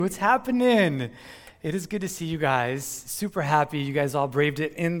What's happening? It is good to see you guys. Super happy you guys all braved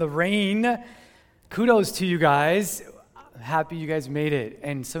it in the rain. Kudos to you guys. Happy you guys made it.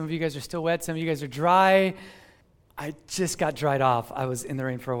 And some of you guys are still wet, some of you guys are dry. I just got dried off. I was in the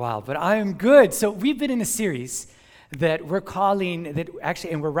rain for a while, but I am good. So we've been in a series that we're calling,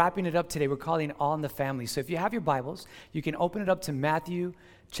 and we're wrapping it up today, we're calling All in the Family. So if you have your Bibles, you can open it up to Matthew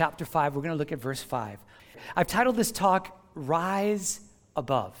chapter 5. We're going to look at verse 5. I've titled this talk, Rise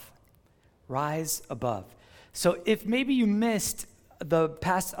Above. Rise above. So if maybe you missed the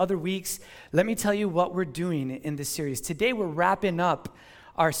past other weeks, let me tell you what we're doing in this series. Today we're wrapping up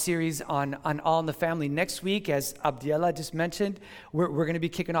our series on All in the Family. Next week, as Abdiela just mentioned, we're going to be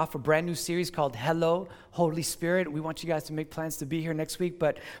kicking off a brand new series called Hello, Holy Spirit. We want you guys to make plans to be here next week.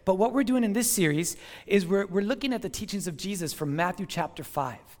 But what we're doing in this series is we're looking at the teachings of Jesus from Matthew chapter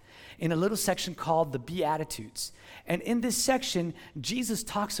 5. In a little section called the Beatitudes. And in this section, Jesus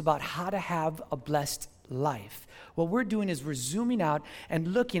talks about how to have a blessed life. What we're doing is we're zooming out and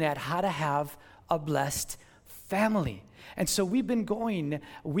looking at how to have a blessed family. And so we've been going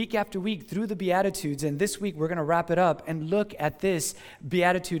week after week through the Beatitudes, and this week we're going to wrap it up and look at this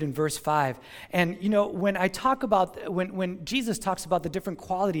Beatitude in verse 5. And you know, when I talk about, when Jesus talks about the different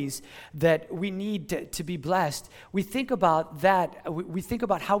qualities that we need to be blessed, we think about that, we think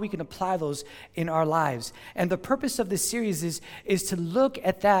about how we can apply those in our lives. And the purpose of this series is to look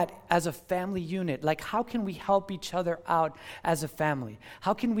at that as a family unit. Like, how can we help each other out as a family?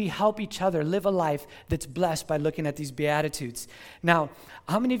 How can we help each other live a life that's blessed by looking at these Beatitudes? Now,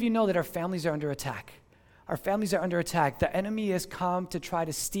 how many of you know that our families are under attack? Our families are under attack. The enemy has come to try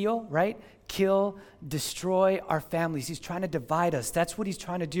to steal, right? Kill, destroy our families. He's trying to divide us. That's what he's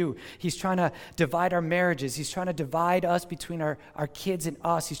trying to do. He's trying to divide our marriages. He's trying to divide us between our kids and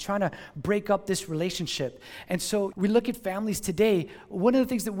us. He's trying to break up this relationship. And so we look at families today. One of the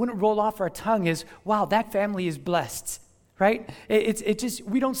things that wouldn't roll off our tongue is, wow, that family is blessed. Right? It just,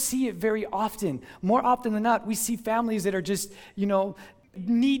 we don't see it very often. More often than not, we see families that are just,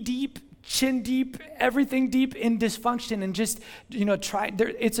 knee deep, chin deep, everything deep in dysfunction, and just,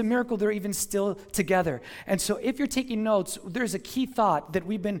 it's a miracle they're even still together. And so if you're taking notes, there's a key thought that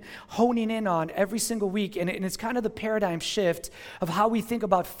we've been honing in on every single week, and it's kind of the paradigm shift of how we think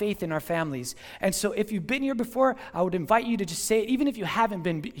about faith in our families. And so if you've been here before, I would invite you to just say it, even if you haven't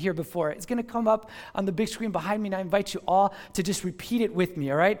been here before. It's going to come up on the big screen behind me, and I invite you all to just repeat it with me,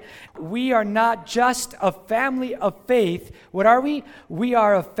 all right? We are not just a family of faith. What are we? We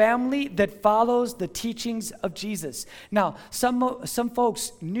are a family that follows the teachings of Jesus. Now, some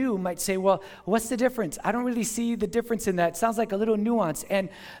folks new might say, well, what's the difference? I don't really see the difference in that. It sounds like a little nuance. And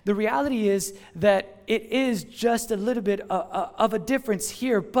the reality is that it is just a little bit of a difference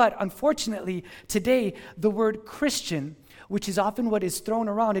here. But unfortunately, today, the word Christian, which is often what is thrown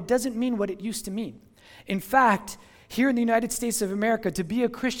around, it doesn't mean what it used to mean. In fact, here in the United States of America, to be a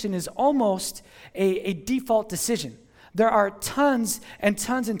Christian is almost a default decision. There are tons and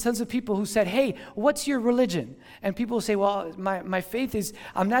tons and tons of people who said, hey, what's your religion? And people will say, well, my faith is,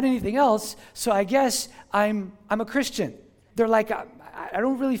 I'm not anything else, so I guess I'm a Christian. They're like, I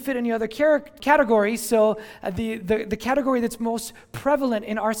don't really fit any other category, so the category that's most prevalent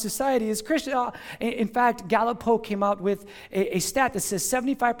in our society is Christian. In fact, Gallup Poll came out with a stat that says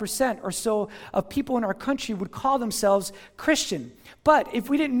 75% or so of people in our country would call themselves Christian. But if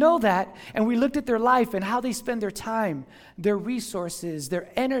we didn't know that, and we looked at their life and how they spend their time, their resources, their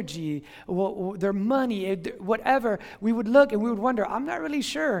energy, their money, whatever, we would look and we would wonder, I'm not really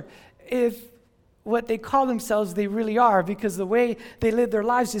sure if what they call themselves they really are, because the way they live their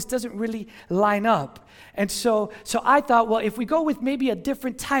lives just doesn't really line up. And so I thought, well, if we go with maybe a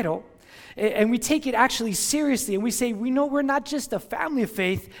different title, and we take it actually seriously, and we say, we know we're not just a family of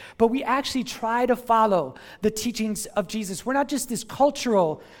faith, but we actually try to follow the teachings of Jesus. We're not just this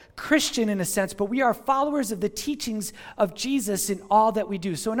cultural Christian in a sense, but we are followers of the teachings of Jesus in all that we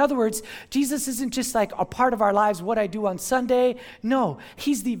do. So in other words, Jesus isn't just like a part of our lives, what I do on Sunday. No,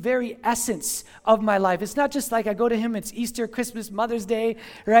 he's the very essence of my life. It's not just like I go to him, it's Easter, Christmas, Mother's Day,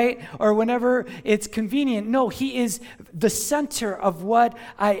 right? Or whenever it's convenient. No, he is the center of what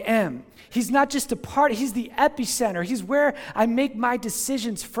I am. He's not just a part, he's the epicenter. He's where I make my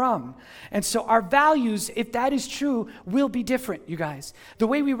decisions from. And so our values, if that is true, will be different, you guys. The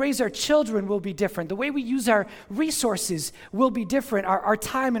way we raise our children will be different. The way we use our resources will be different. Our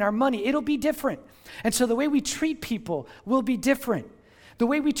time and our money, it'll be different. And so the way we treat people will be different. The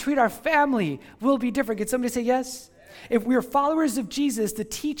way we treat our family will be different. Can somebody say yes? If we're followers of Jesus, the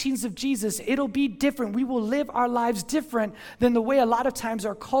teachings of Jesus, it'll be different. We will live our lives different than the way a lot of times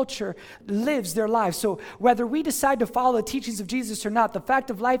our culture lives their lives. So whether we decide to follow the teachings of Jesus or not, the fact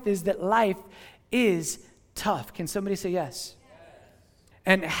of life is that life is tough. Can somebody say yes?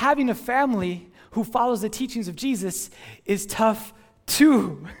 And having a family who follows the teachings of Jesus is tough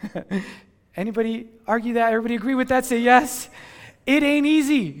too. Anybody argue that? Everybody agree with that? Say yes. It ain't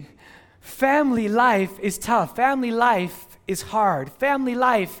easy. Family life is tough. Family life is hard. Family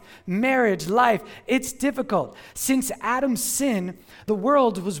life, marriage life, it's difficult. Since Adam's sin, the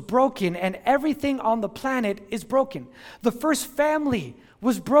world was broken and everything on the planet is broken. The first family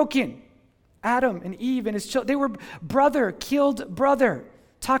was broken. Adam and Eve and his children, they were brother, killed brother.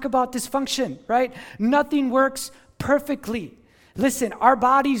 Talk about dysfunction, right? Nothing works perfectly. Listen, our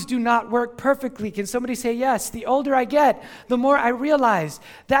bodies do not work perfectly. Can somebody say yes? The older I get, the more I realize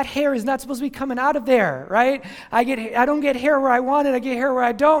that hair is not supposed to be coming out of there, right? I don't get hair where I want it. I get hair where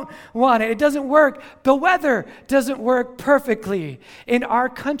I don't want it. It doesn't work. The weather doesn't work perfectly. In our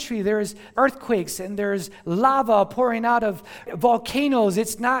country, there's earthquakes and there's lava pouring out of volcanoes.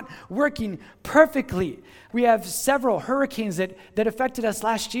 It's not working perfectly. We have several hurricanes that affected us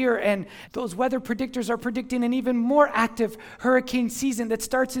last year, and those weather predictors are predicting an even more active hurricane season that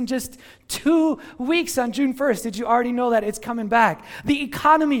starts in just 2 weeks on June 1st. Did you already know that it's coming back? The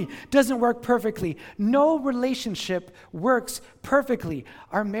economy doesn't work perfectly. No relationship works perfectly.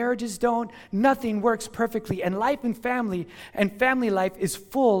 Our marriages don't. Nothing works perfectly. And life and family life is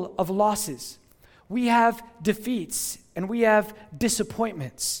full of losses. We have defeats and we have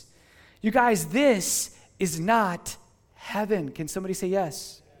disappointments. You guys, this is not heaven. Can somebody say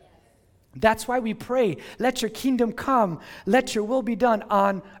yes? That's why we pray, let your kingdom come, let your will be done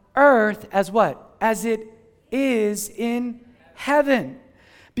on earth as what? As it is in heaven.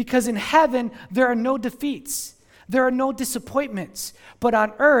 Because in heaven, there are no defeats. There are no disappointments. But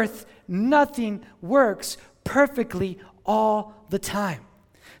on earth, nothing works perfectly all the time.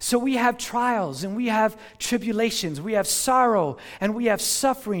 So we have trials and we have tribulations, we have sorrow and we have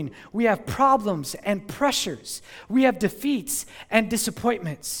suffering, we have problems and pressures, we have defeats and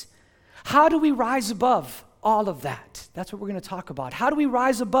disappointments. How do we rise above all of that? That's what we're going to talk about. How do we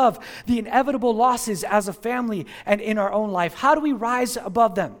rise above the inevitable losses as a family and in our own life? How do we rise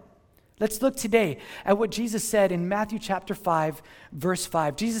above them? Let's look today at what Jesus said in Matthew chapter 5, verse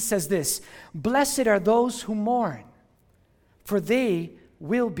 5. Jesus says this, "Blessed are those who mourn, for they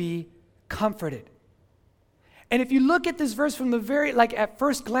will be comforted." And if you look at this verse from the at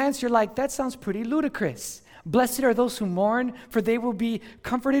first glance, you're like, that sounds pretty ludicrous. Blessed are those who mourn, for they will be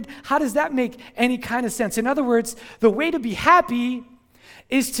comforted. How does that make any kind of sense? In other words, the way to be happy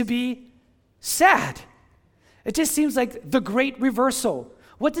is to be sad. It just seems like the great reversal.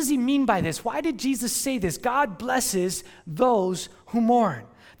 What does he mean by this? Why did Jesus say this? God blesses those who mourn.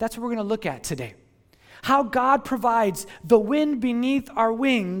 That's what we're going to look at today. How God provides the wind beneath our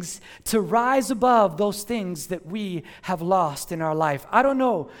wings to rise above those things that we have lost in our life. I don't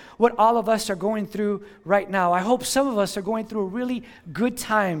know what all of us are going through right now. I hope some of us are going through a really good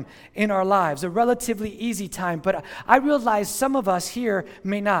time in our lives, a relatively easy time, but I realize some of us here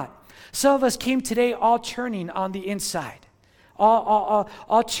may not. Some of us came today all churning on the inside.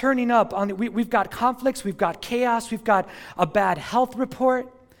 All churning up. We've got conflicts, we've got chaos, we've got a bad health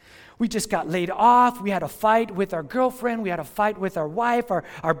report. We just got laid off. We had a fight with our girlfriend. We had a fight with our wife,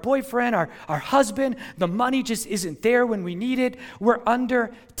 our boyfriend, our husband. The money just isn't there when we need it. We're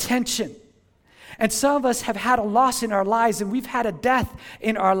under tension. And some of us have had a loss in our lives, and we've had a death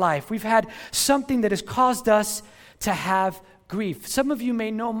in our life. We've had something that has caused us to have grief. Some of you may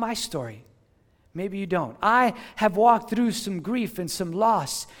know my story. Maybe you don't. I have walked through some grief and some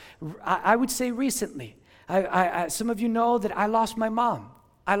loss, I would say recently. Some of you know that I lost my mom.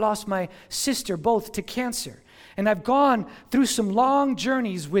 I lost my sister, both to cancer. And I've gone through some long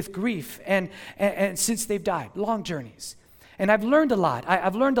journeys with grief and since they've died, long journeys. And I've learned a lot.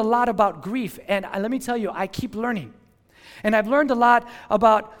 I've learned a lot about grief. And let me tell you, I keep learning. And I've learned a lot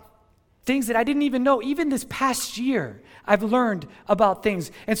about things that I didn't even know. Even this past year, I've learned about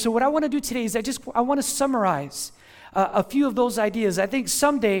things. And so what I want to do today is I want to summarize a few of those ideas. I think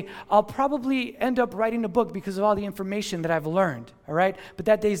someday I'll probably end up writing a book because of all the information that I've learned, all right? But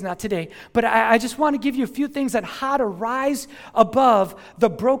that day is not today. But I just want to give you a few things on how to rise above the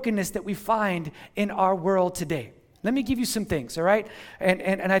brokenness that we find in our world today. Let me give you some things, all right?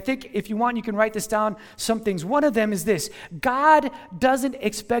 And I think if you want, you can write this down, some things. One of them is this: God doesn't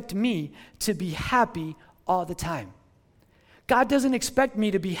expect me to be happy all the time. God doesn't expect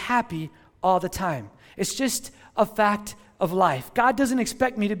me to be happy all the time. It's just a fact of life. God doesn't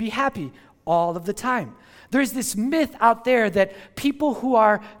expect me to be happy all of the time. There's this myth out there that people who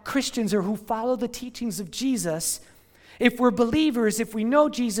are Christians or who follow the teachings of Jesus, if we're believers, if we know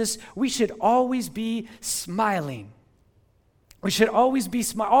Jesus, we should always be smiling. We should always be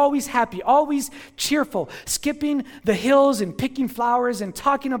always happy, always cheerful, skipping the hills and picking flowers and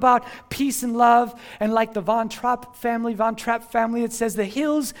talking about peace and love. And like the Von Trapp family, it says the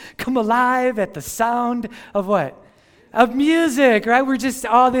hills come alive at the sound of what? Of music, right? We're just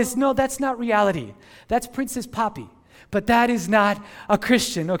all this. No, that's not reality. That's Princess Poppy. But that is not a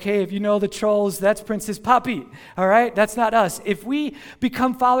Christian, okay? If you know the Trolls, that's Princess Poppy, all right? That's not us. If we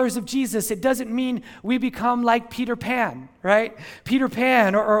become followers of Jesus, it doesn't mean we become like Peter Pan, right? Peter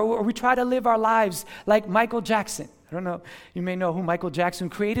Pan, or we try to live our lives like Michael Jackson. I don't know, you may know who Michael Jackson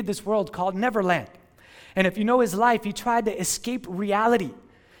created this world called Neverland. And if you know his life, he tried to escape reality,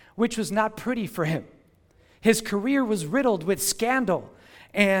 which was not pretty for him. His career was riddled with scandal,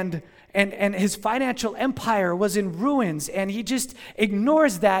 and his financial empire was in ruins, and he just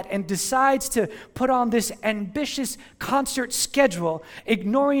ignores that and decides to put on this ambitious concert schedule,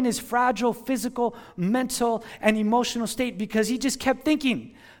 ignoring his fragile physical, mental, and emotional state, because he just kept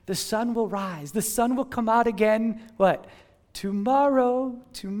thinking, the sun will rise, the sun will come out again, what? Tomorrow,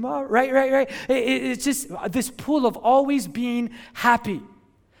 right? It's just this pool of always being happy.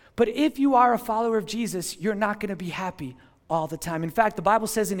 But if you are a follower of Jesus, you're not going to be happy all the time. In fact, the Bible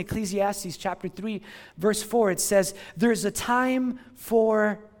says in Ecclesiastes chapter 3, verse 4, it says, there's a time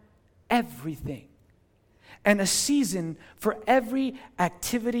for everything and a season for every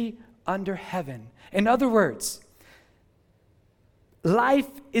activity under heaven. In other words, life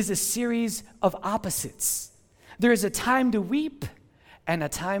is a series of opposites. There is a time to weep and a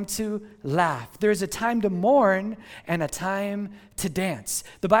time to laugh. There's a time to mourn and a time to dance.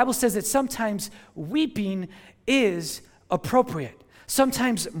 The Bible says that sometimes weeping is appropriate.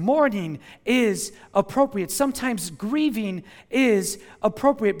 Sometimes mourning is appropriate. Sometimes grieving is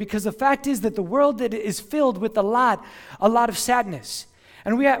appropriate, because the fact is that the world that is filled with a lot of sadness.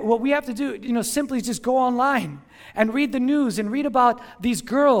 And what we have to do, simply is just go online and read the news and read about these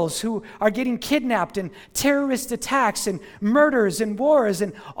girls who are getting kidnapped, and terrorist attacks and murders and wars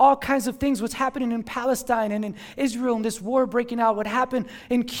and all kinds of things. What's happening in Palestine and in Israel, and this war breaking out. What happened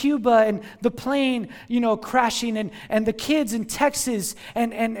in Cuba, and the plane, crashing, and the kids in Texas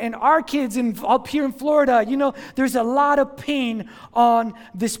and our kids up here in Florida. There's a lot of pain on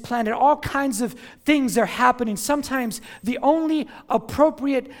this planet. All kinds of things are happening. Sometimes the only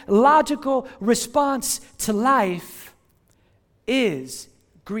appropriate, logical response to life is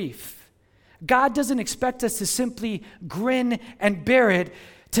grief. God doesn't expect us to simply grin and bear it,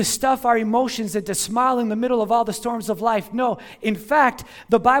 to stuff our emotions and to smile in the middle of all the storms of life. No, in fact,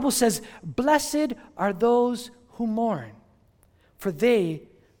 the Bible says, blessed are those who mourn, for they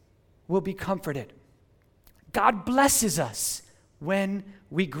will be comforted. God blesses us when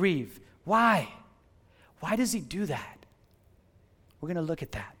we grieve. Why? Why does he do that? We're going to look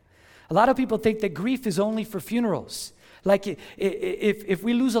at that. A lot of people think that grief is only for funerals. Like if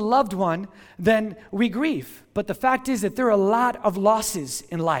we lose a loved one, then we grieve. But the fact is that there are a lot of losses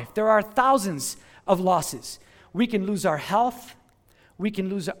in life. There are thousands of losses. We can lose our health. We can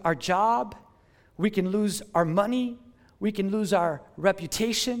lose our job. We can lose our money. We can lose our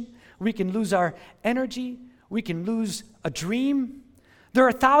reputation. We can lose our energy. We can lose a dream. There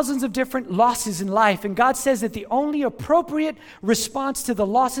are thousands of different losses in life, and God says that the only appropriate response to the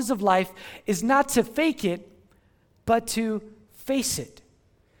losses of life is not to fake it, but to face it.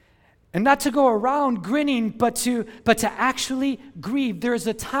 And not to go around grinning, but to actually grieve. There is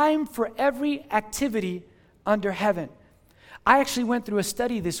a time for every activity under heaven. I actually went through a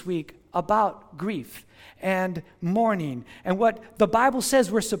study this week about grief and mourning, and what the Bible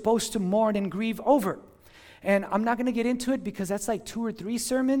says we're supposed to mourn and grieve over. And I'm not going to get into it because that's like 2 or 3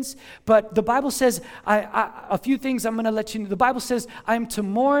 sermons. But the Bible says, a few things I'm going to let you know. The Bible says, I'm to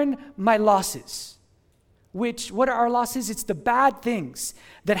mourn my losses. What are our losses? It's the bad things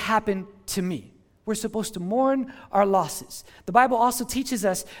that happen to me. We're supposed to mourn our losses. The Bible also teaches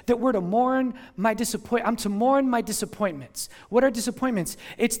us that we're to mourn my disappointment. I'm to mourn my disappointments. What are disappointments?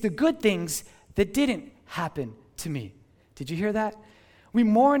 It's the good things that didn't happen to me. Did you hear that? We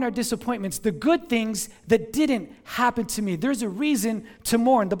mourn our disappointments, the good things that didn't happen to me. There's a reason to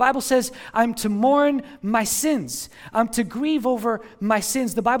mourn. The Bible says I'm to mourn my sins. I'm to grieve over my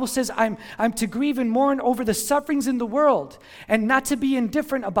sins. The Bible says I'm to grieve and mourn over the sufferings in the world and not to be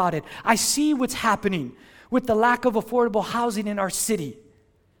indifferent about it. I see what's happening with the lack of affordable housing in our city.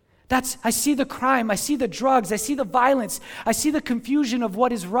 I see the crime, I see the drugs, I see the violence, I see the confusion of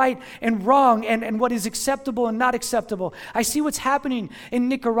what is right and wrong and what is acceptable and not acceptable. I see what's happening in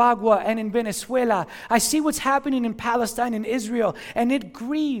Nicaragua and in Venezuela. I see what's happening in Palestine and Israel, and it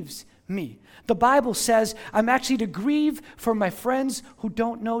grieves me. The Bible says I'm actually to grieve for my friends who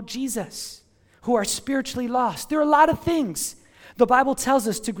don't know Jesus, who are spiritually lost. There are a lot of things the Bible tells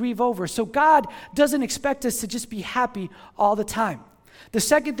us to grieve over. So God doesn't expect us to just be happy all the time. The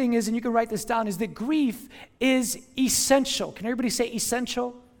second thing is, and you can write this down, is that grief is essential. Can everybody say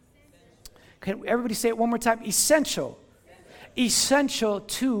essential? Can everybody say it one more time? Essential. Essential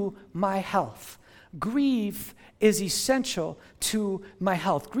to my health. Grief is essential to my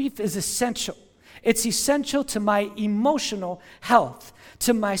health. Grief is essential. It's essential to my emotional health,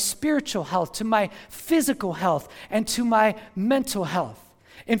 to my spiritual health, to my physical health, and to my mental health.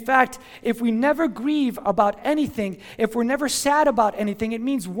 In fact, if we never grieve about anything, if we're never sad about anything, it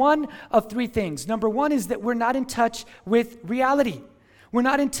means one of three things. Number one is that we're not in touch with reality. We're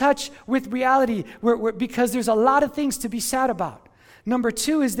not in touch with reality because there's a lot of things to be sad about. Number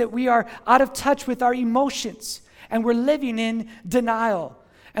two is that we are out of touch with our emotions and we're living in denial.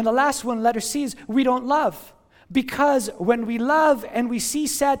 And the last one, letter C, is we don't love. Because when we love and we see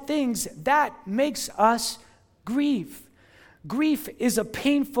sad things, that makes us grieve. Grief is a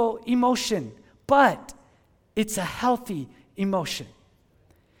painful emotion, but it's a healthy emotion.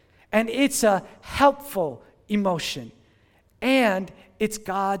 And it's a helpful emotion. And it's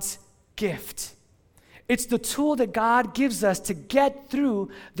God's gift. It's the tool that God gives us to get through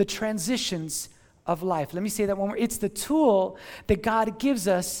the transitions of life. Let me say that one more. It's the tool that God gives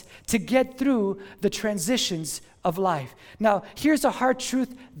us to get through the transitions of life. Now, here's a hard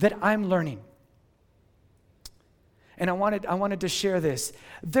truth that I'm learning. And I wanted to share this.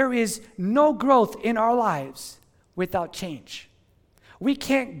 There is no growth in our lives without change. We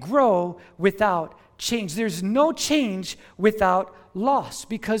can't grow without change. There's no change without loss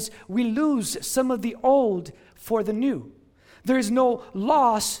because we lose some of the old for the new. There is no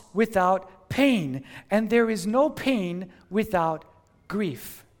loss without pain, and there is no pain without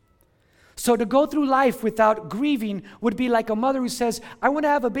grief. So to go through life without grieving would be like a mother who says, I want to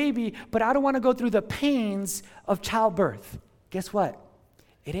have a baby, but I don't want to go through the pains of childbirth. Guess what?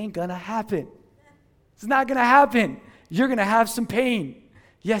 It ain't going to happen. It's not going to happen. You're going to have some pain.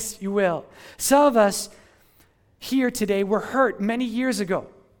 Yes, you will. Some of us here today were hurt many years ago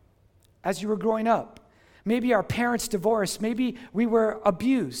as you were growing up. Maybe our parents divorced. Maybe we were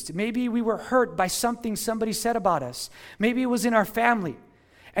abused. Maybe we were hurt by something somebody said about us. Maybe it was in our family.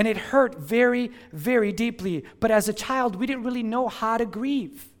 And it hurt very, very deeply. But as a child, we didn't really know how to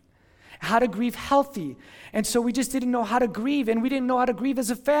grieve healthy. And so we just didn't know how to grieve, and we didn't know how to grieve as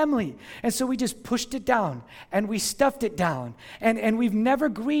a family. And so we just pushed it down, and we stuffed it down. And we've never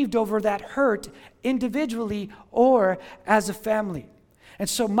grieved over that hurt individually or as a family. And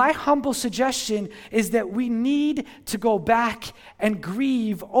so my humble suggestion is that we need to go back and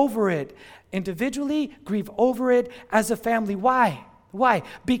grieve over it. Individually, grieve over it as a family. Why? Why?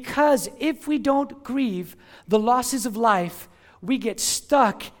 Because if we don't grieve the losses of life, we get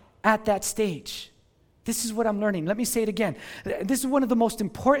stuck at that stage. This is what I'm learning. Let me say it again. This is one of the most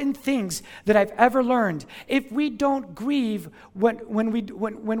important things that I've ever learned. If we don't grieve when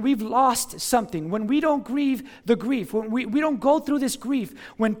we've lost something, when we don't grieve the grief, when we don't go through this grief,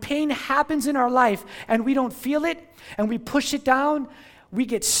 when pain happens in our life and we don't feel it and we push it down, we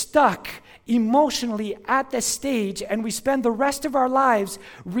get stuck emotionally at the stage, and we spend the rest of our lives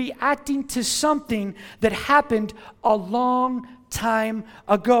reacting to something that happened a long time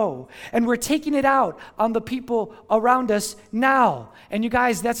ago. And we're taking it out on the people around us now. And you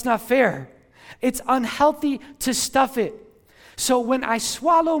guys, that's not fair. It's unhealthy to stuff it. So when I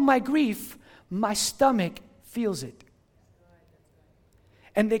swallow my grief, my stomach feels it.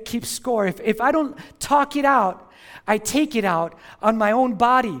 And they keep score. If I don't talk it out, I take it out on my own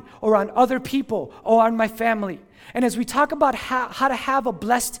body or on other people or on my family. And as we talk about how to have a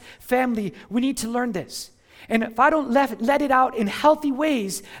blessed family, we need to learn this. And if I don't let it out in healthy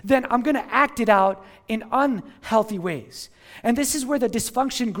ways, then I'm going to act it out in unhealthy ways. And this is where the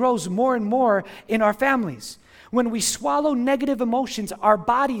dysfunction grows more and more in our families. When we swallow negative emotions, our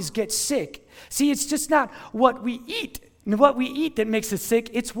bodies get sick. See, it's just not what we eat that makes us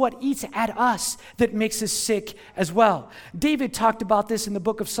sick. It's what eats at us that makes us sick as well. David talked about this in the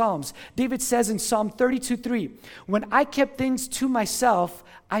book of Psalms. David says in Psalm 32:3, when I kept things to myself,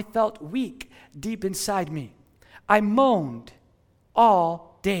 I felt weak deep inside me. I moaned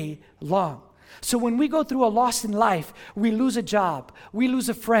all day long. So when we go through a loss in life, we lose a job, we lose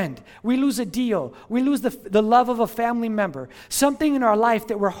a friend, we lose a deal, we lose the love of a family member, something in our life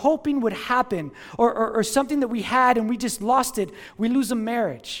that we're hoping would happen, or something that we had and we just lost it, we lose a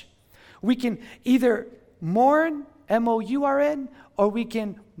marriage. We can either mourn, M-O-U-R-N, or we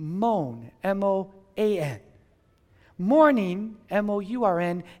can moan, M-O-A-N. Mourning,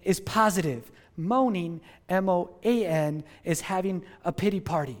 M-O-U-R-N, is positive. Moaning, M-O-A-N, is having a pity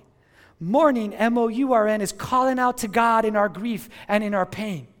party. Mourning, M-O-U-R-N, is calling out to God in our grief and in our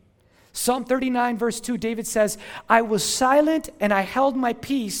pain. Psalm 39, verse 2, David says, I was silent and I held my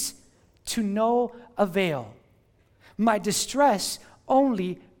peace to no avail. My distress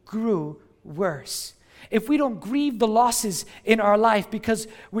only grew worse. If we don't grieve the losses in our life because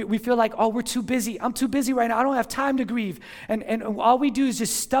we feel like, oh, we're too busy. I'm too busy right now. I don't have time to grieve. And all we do is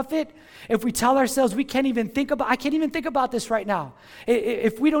just stuff it. If we tell ourselves I can't even think about this right now.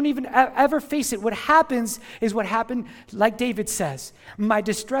 If we don't even ever face it, what happens is what happened, like David says, my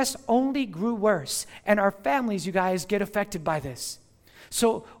distress only grew worse. And our families, you guys, get affected by this.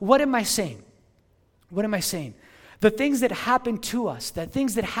 So what am I saying? What am I saying? The things that happen to us, the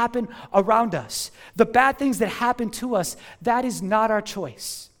things that happen around us, the bad things that happen to us, that is not our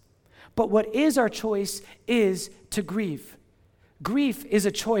choice. But what is our choice is to grieve. Grief is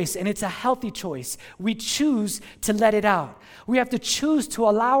a choice, and it's a healthy choice. We choose to let it out. We have to choose to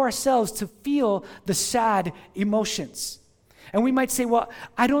allow ourselves to feel the sad emotions. And we might say, well,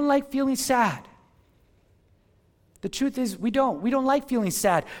 I don't like feeling sad. The truth is, we don't. We don't like feeling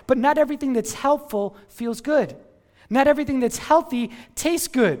sad. But not everything that's helpful feels good. Not everything that's healthy tastes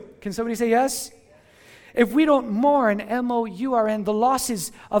good. Can somebody say yes? If we don't mourn, M-O-U-R-N, the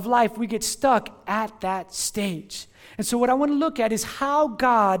losses of life, we get stuck at that stage. And so what I want to look at is how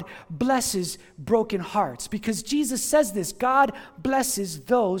God blesses broken hearts. Because Jesus says this, God blesses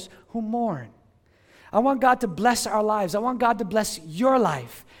those who mourn. I want God to bless our lives. I want God to bless your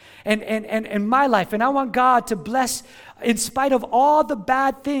life and my life. And I want God to bless, in spite of all the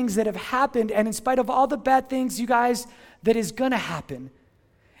bad things that have happened, and in spite of all the bad things, you guys, that is going to happen.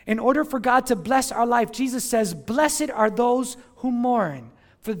 In order for God to bless our life, Jesus says, blessed are those who mourn,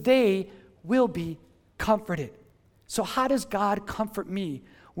 for they will be comforted. So how does God comfort me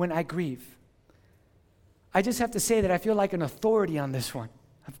when I grieve? I just have to say that I feel like an authority on this one.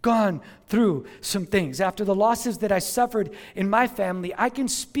 I've gone through some things. After the losses that I suffered in my family, I can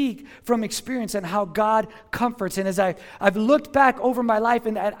speak from experience on how God comforts. And as I've looked back over my life,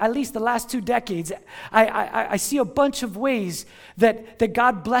 and at least the last 2 decades, I see a bunch of ways that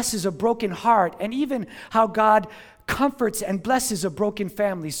God blesses a broken heart, and even how God comforts and blesses a broken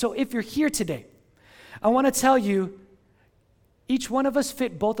family. So if you're here today, I want to tell you, each one of us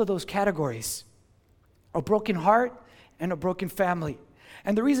fit both of those categories: a broken heart and a broken family.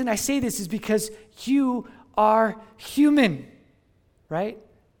 And the reason I say this is because you are human, right?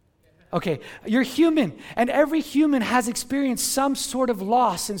 Okay, you're human, and every human has experienced some sort of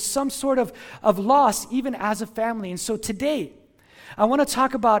loss, and some sort of loss even as a family. And so today, I want to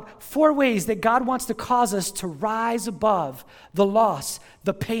talk about 4 ways that God wants to cause us to rise above the loss,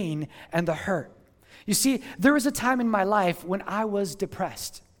 the pain, and the hurt. You see, there was a time in my life when I was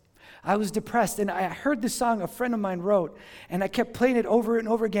depressed. I was depressed, and I heard this song a friend of mine wrote, and I kept playing it over and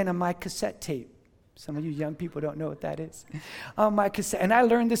over again on my cassette tape. Some of you young people don't know what that is. On my cassette, and I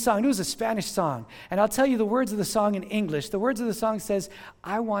learned this song. It was a Spanish song, and I'll tell you the words of the song in English. The words of the song says,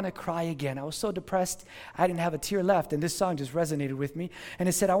 I want to cry again. I was so depressed, I didn't have a tear left, and this song just resonated with me. And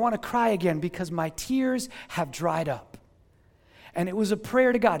it said, I want to cry again because my tears have dried up. And it was a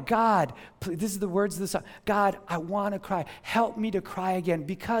prayer to God. God, this is the words of the song. God, I want to cry. Help me to cry again,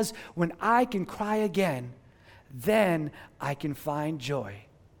 because when I can cry again, then I can find joy.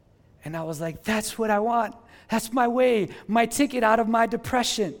 And I was like, that's what I want. That's my way, my ticket out of my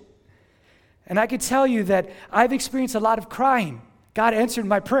depression. And I can tell you that I've experienced a lot of crying. God answered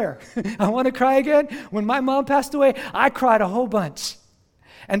my prayer. I want to cry again. When my mom passed away, I cried a whole bunch.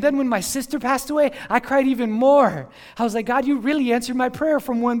 And then when my sister passed away, I cried even more. I was like, God, you really answered my prayer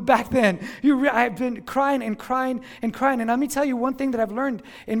from when back then. I've been crying and crying and crying. And let me tell you one thing that I've learned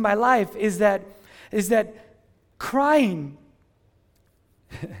in my life is that crying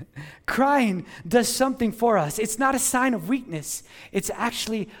does something for us. It's not a sign of weakness. It's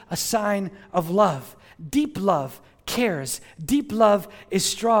actually a sign of love. Deep love cares. Deep love is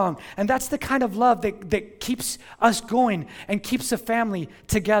strong. And that's the kind of love that keeps us going and keeps a family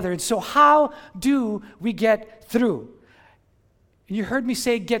together. And so how do we get through? You heard me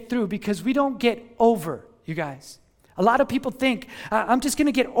say get through, because we don't get over, you guys. A lot of people think, I'm just going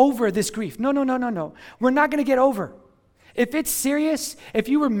to get over this grief. No. We're not going to get over. If it's serious, if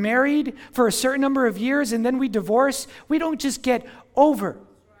you were married for a certain number of years and then we divorce, we don't just get over.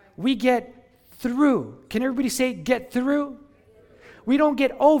 We get through. Can everybody say get through? We don't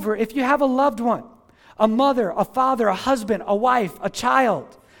get over. If you have a loved one, a mother, a father, a husband, a wife, a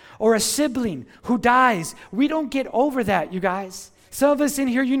child, or a sibling who dies, we don't get over that, you guys. Some of us in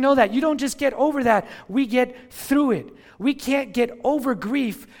here, you know that. You don't just get over that. We get through it. We can't get over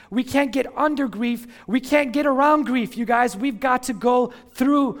grief. We can't get under grief. We can't get around grief, you guys. We've got to go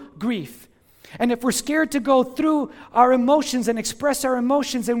through grief. And if we're scared to go through our emotions and express our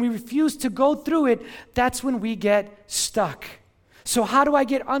emotions and we refuse to go through it, that's when we get stuck. So how do I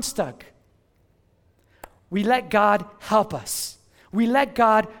get unstuck? We let God help us. We let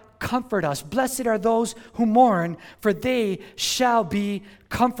God comfort us. Blessed are those who mourn, for they shall be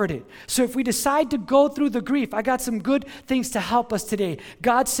comforted. So if we decide to go through the grief, I got some good things to help us today.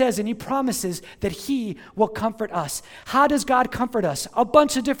 God says and He promises that He will comfort us. How does God comfort us? A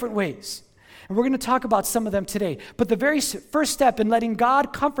bunch of different ways. And we're going to talk about some of them today. But the very first step in letting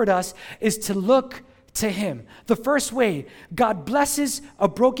God comfort us is to look to Him. The first way God blesses a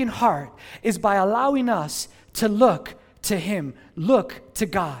broken heart is by allowing us to look to Him. Look to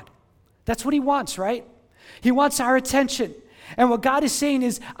God. That's what He wants, right? He wants our attention. And what God is saying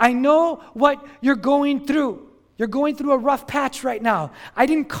is, I know what you're going through. You're going through a rough patch right now. I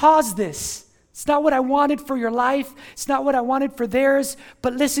didn't cause this. It's not what I wanted for your life. It's not what I wanted for theirs.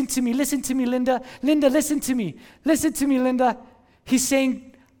 But listen to me, Linda. Linda, listen to me. Listen to me, Linda. He's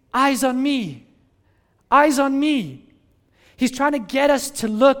saying, eyes on me. Eyes on me. He's trying to get us to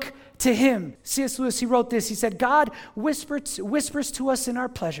look to Him. C.S. Lewis, he wrote this. He said, God whispers to us in our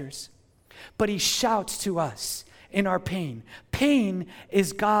pleasures, but He shouts to us in our pain. Pain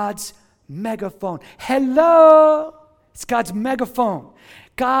is God's megaphone. Hello! It's God's megaphone.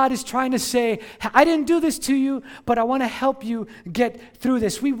 God is trying to say, I didn't do this to you, but I want to help you get through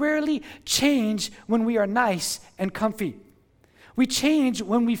this. We rarely change when we are nice and comfy. We change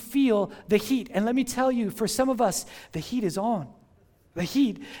when we feel the heat. And let me tell you, for some of us, the heat is on. The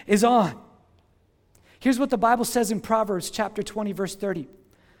heat is on. Here's what the Bible says in Proverbs chapter 20, verse 30.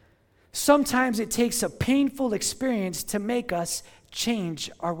 Sometimes it takes a painful experience to make us change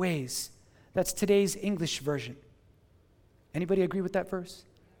our ways. That's today's English version. Anybody agree with that verse?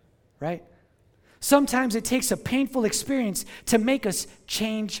 Right? Sometimes it takes a painful experience to make us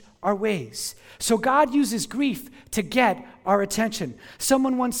change our ways. So God uses grief to get our attention.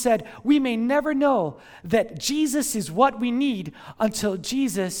 Someone once said, we may never know that Jesus is what we need until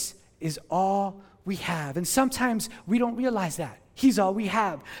Jesus is all we have. And sometimes we don't realize that. He's all we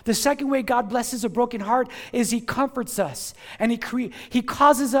have. The second way God blesses a broken heart is He comforts us and He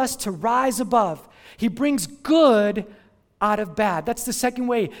causes us to rise above. He brings good out of bad. That's the second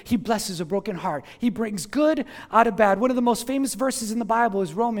way He blesses a broken heart. He brings good out of bad. One of the most famous verses in the Bible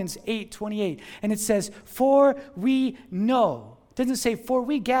is Romans 8:28. And it says, for we know. It doesn't say for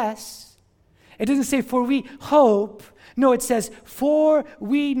we guess. It doesn't say for we hope. No, it says for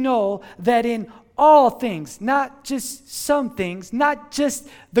we know that in all things, not just some things, not just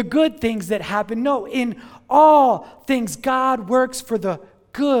the good things that happen. No, in all things, God works for the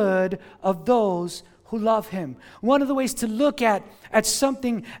good of those who love Him. One of the ways to look at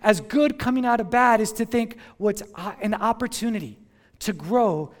something as good coming out of bad is to think, well, it's an opportunity to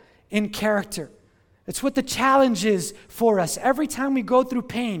grow in character. It's what the challenge is for us. Every time we go through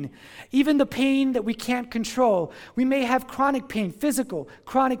pain, even the pain that we can't control, we may have chronic pain, physical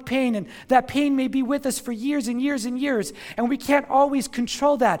chronic pain, and that pain may be with us for years and years and years, and we can't always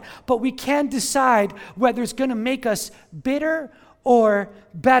control that, but we can decide whether it's going to make us bitter or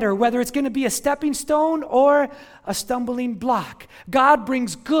better, whether it's going to be a stepping stone or a stumbling block. God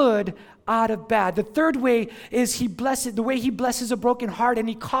brings good out of bad. The third way is the way He blesses a broken heart and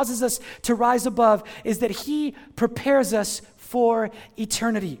He causes us to rise above is that He prepares us for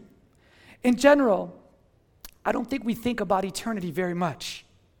eternity. In general, I don't think we think about eternity very much.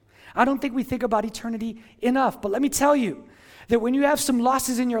 I don't think we think about eternity enough. But let me tell you, that when you have some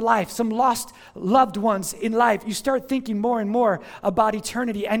losses in your life, some lost loved ones in life, you start thinking more and more about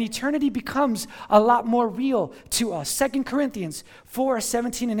eternity, and eternity becomes a lot more real to us. 2 Corinthians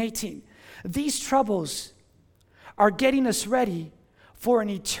 4:17 and 18. These troubles are getting us ready for an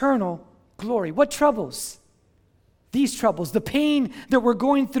eternal glory. What troubles? These troubles, the pain that we're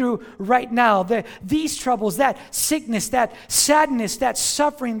going through right now, these troubles, that sickness, that sadness, that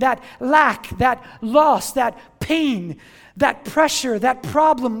suffering, that lack, that loss, that pain, that pressure, that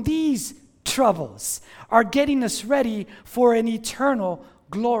problem, these troubles are getting us ready for an eternal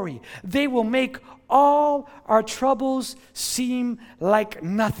glory. They will make all our troubles seem like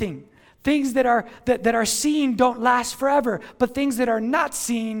nothing. Things that are seen don't last forever, but things that are not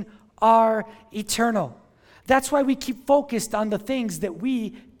seen are eternal. That's why we keep focused on the things that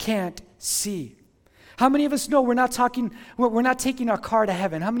we can't see. How many of us know we're not taking our car to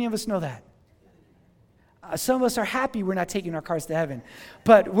heaven? How many of us know that? Some of us are happy we're not taking our cars to heaven,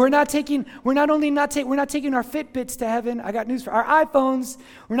 but we're not taking our Fitbits to heaven. I got news for our iPhones.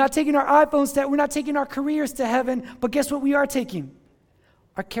 We're not taking our iPhones we're not taking our careers to heaven. But guess what we are taking?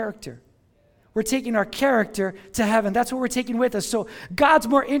 Our character. We're taking our character to heaven. That's what we're taking with us. So God's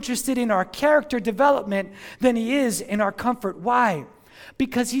more interested in our character development than he is in our comfort. Why?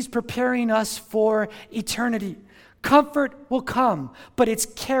 Because he's preparing us for eternity. Comfort will come, but it's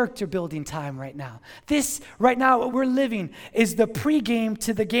character building time right now. Right now, what we're living is the pregame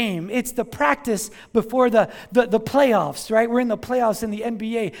to the game. It's the practice before the playoffs, right? We're in the playoffs in the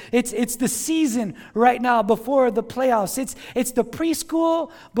NBA. It's the season right now before the playoffs. It's the preschool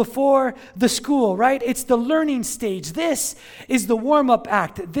before the school, right? It's the learning stage. This is the warm-up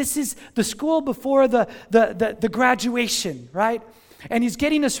act. This is the school before the graduation, right? And he's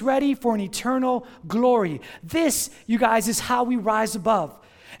getting us ready for an eternal glory. This, you guys, is how we rise above.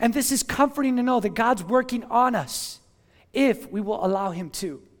 And this is comforting to know that God's working on us if we will allow him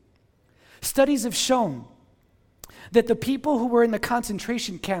to. Studies have shown that the people who were in the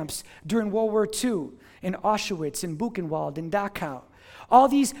concentration camps during World War II, in Auschwitz, in Buchenwald, in Dachau, all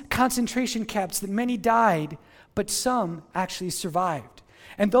these concentration camps, that many died, but some actually survived.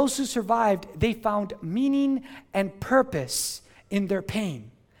 And those who survived, they found meaning and purpose in their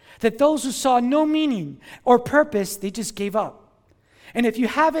pain. That those who saw no meaning or purpose, they just gave up. And if you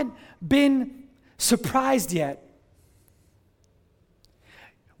haven't been surprised yet,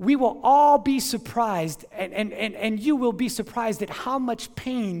 we will all be surprised, and you will be surprised at how much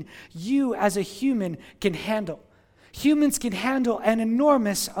pain you as a human can handle. Humans can handle an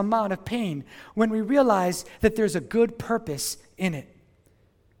enormous amount of pain when we realize that there's a good purpose in it.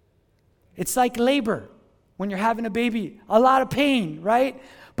 It's like labor. When you're having a baby, a lot of pain, right?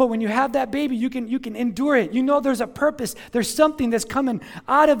 But when you have that baby, you can endure it. You know there's a purpose. There's something that's coming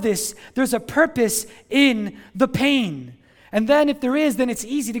out of this. There's a purpose in the pain. And then if there is, then it's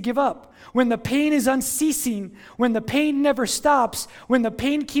easy to give up. When the pain is unceasing, when the pain never stops, when the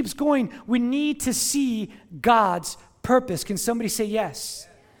pain keeps going, we need to see God's purpose. Can somebody say yes?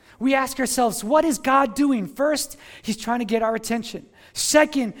 We ask ourselves, what is God doing? First, he's trying to get our attention.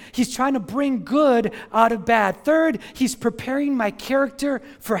 Second, he's trying to bring good out of bad. Third, he's preparing my character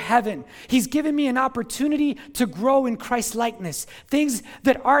for heaven. He's given me an opportunity to grow in Christ's likeness. Things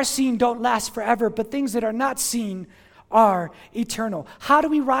that are seen don't last forever, but things that are not seen are eternal. How do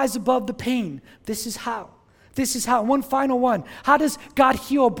we rise above the pain? This is how. One final one. How does God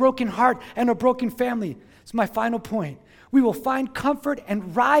heal a broken heart and a broken family? It's my final point. We will find comfort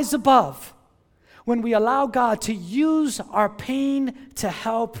and rise above when we allow God to use our pain to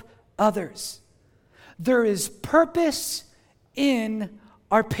help others. There is purpose in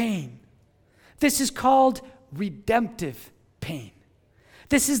our pain. This is called redemptive pain.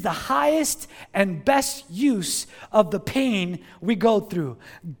 This is the highest and best use of the pain we go through.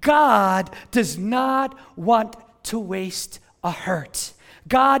 God does not want to waste a hurt.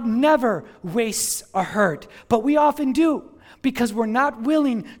 God never wastes a hurt, but we often do, because we're not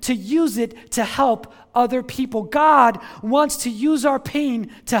willing to use it to help other people. God wants to use our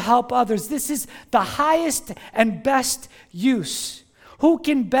pain to help others. This is the highest and best use. Who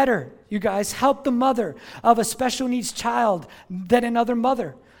can better, you guys, help the mother of a special needs child than another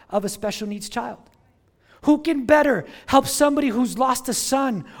mother of a special needs child? Who can better help somebody who's lost a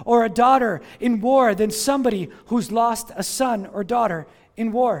son or a daughter in war than somebody who's lost a son or daughter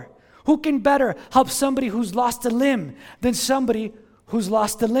in war? Who can better help somebody who's lost a limb than somebody who's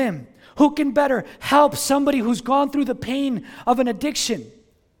lost a limb? Who can better help somebody who's gone through the pain of an addiction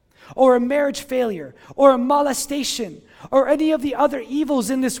or a marriage failure or a molestation or any of the other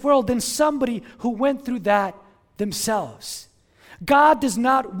evils in this world than somebody who went through that themselves? God does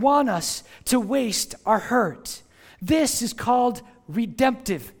not want us to waste our hurt. This is called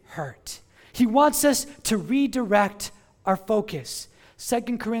redemptive hurt. He wants us to redirect our focus.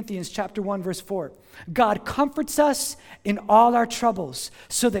 2 Corinthians chapter 1, verse 4. God comforts us in all our troubles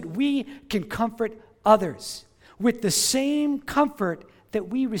so that we can comfort others with the same comfort that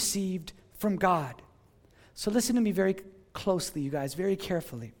we received from God. So listen to me very closely, you guys, very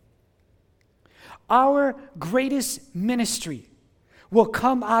carefully. Our greatest ministry will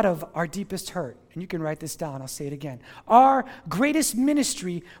come out of our deepest hurt. And you can write this down. I'll say it again. Our greatest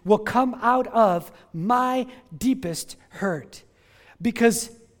ministry will come out of my deepest hurt. Because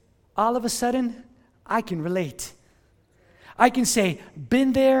all of a sudden, I can relate. I can say,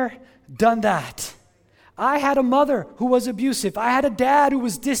 been there, done that. I had a mother who was abusive. I had a dad who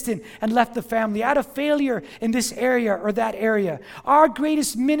was distant and left the family. I had a failure in this area or that area. Our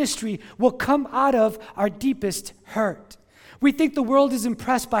greatest ministry will come out of our deepest hurt. We think the world is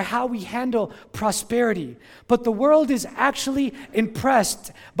impressed by how we handle prosperity, but the world is actually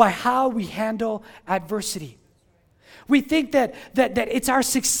impressed by how we handle adversity. We think that it's our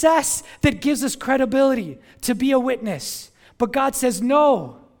success that gives us credibility to be a witness, but God says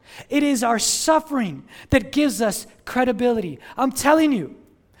no. It is our suffering that gives us credibility. I'm telling you,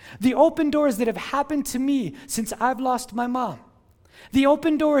 the open doors that have happened to me since I've lost my mom, the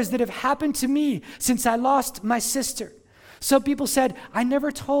open doors that have happened to me since I lost my sister. Some people said, I never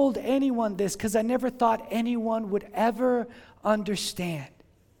told anyone this because I never thought anyone would ever understand.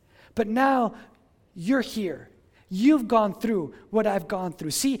 But now you're here. You've gone through what I've gone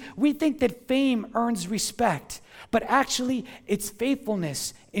through. See, we think that fame earns respect, but actually it's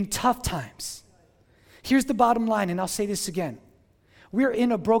faithfulness in tough times. Here's the bottom line, and I'll say this again. We're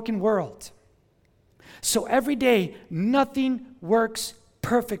in a broken world. So every day, nothing works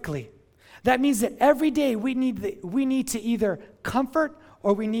perfectly. That means that every day we need to either comfort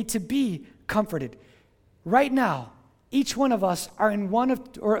or we need to be comforted. Right now, each one of us are in one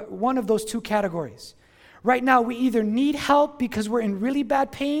of those two categories. Right now, we either need help because we're in really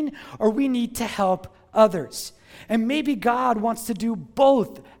bad pain or we need to help others. And maybe God wants to do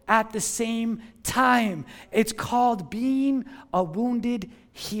both at the same time. It's called being a wounded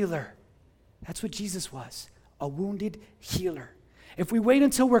healer. That's what Jesus was, a wounded healer. If we wait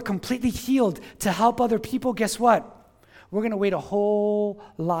until we're completely healed to help other people, guess what? We're going to wait a whole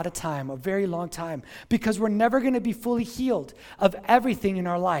lot of time, a very long time, because we're never going to be fully healed of everything in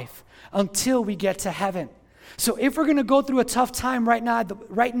our life until we get to heaven. So if we're going to go through a tough time right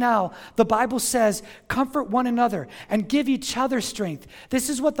now, the Bible says, comfort one another and give each other strength. This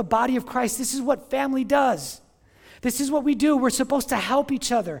is what the body of Christ, this is what family does. This is what we do. We're supposed to help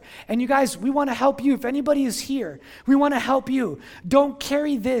each other. And you guys, we want to help you. If anybody is here, we want to help you. Don't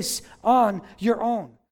carry this on your own.